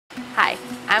Hi,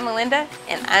 I'm Melinda,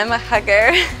 and I'm a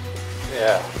hugger.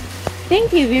 Yeah.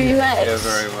 Thank you very much. You're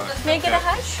very welcome. Let's make it a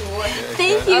hug. Sure.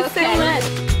 Thank you so much.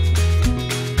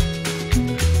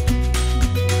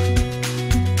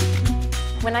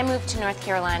 When I moved to North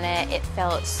Carolina, it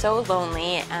felt so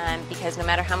lonely because no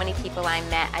matter how many people I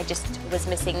met, I just was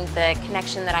missing the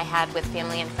connection that I had with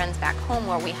family and friends back home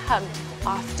where we hugged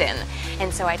often.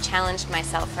 And so I challenged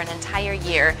myself for an entire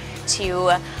year to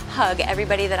hug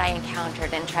everybody that I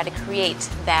encountered and try to create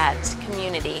that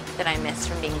community that I missed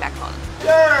from being back home.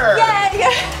 Sure. Yay!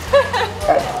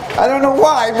 I don't know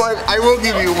why, but I will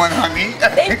give you one, honey.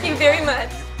 Thank you very much.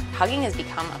 Hugging has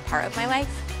become a part of my life.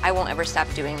 I won't ever stop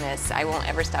doing this. I won't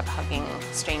ever stop hugging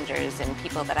strangers and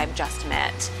people that I've just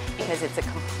met because it's a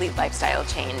complete lifestyle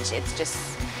change. It's just,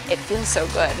 it feels so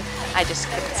good. I just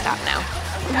couldn't stop now.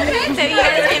 Okay, so you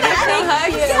guys give me a big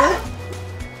hug. Yeah.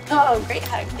 Oh, great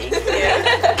hug. Thank you.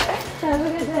 Have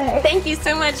a good day. Thank you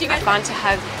so much. I've gone to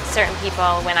hug certain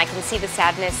people when I can see the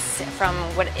sadness from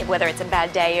whether it's a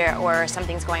bad day or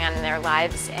something's going on in their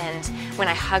lives, and when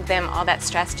I hug them, all that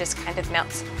stress just kind of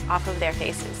melts off of their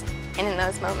faces. And in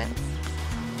those moments,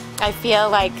 I feel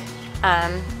like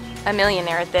a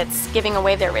millionaire that's giving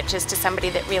away their riches to somebody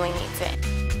that really needs it.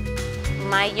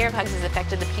 My year of hugs has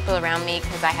affected the people around me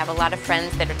because I have a lot of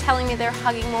friends that are telling me they're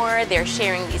hugging more, they're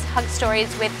sharing these hug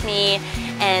stories with me,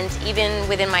 and even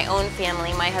within my own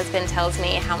family, my husband tells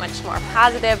me how much more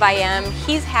positive I am.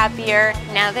 He's happier.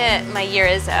 Now that my year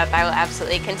is up, I will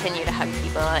absolutely continue to hug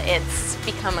people. It's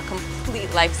become a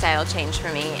complete lifestyle change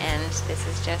for me, and this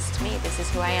is just me. This is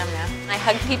who I am now. I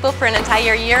hugged people for an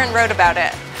entire year and wrote about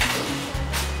it.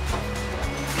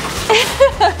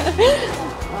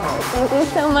 Oh, thank you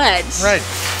so much. Right.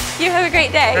 You have a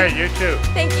great day. Right, you too.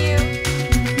 Thank you.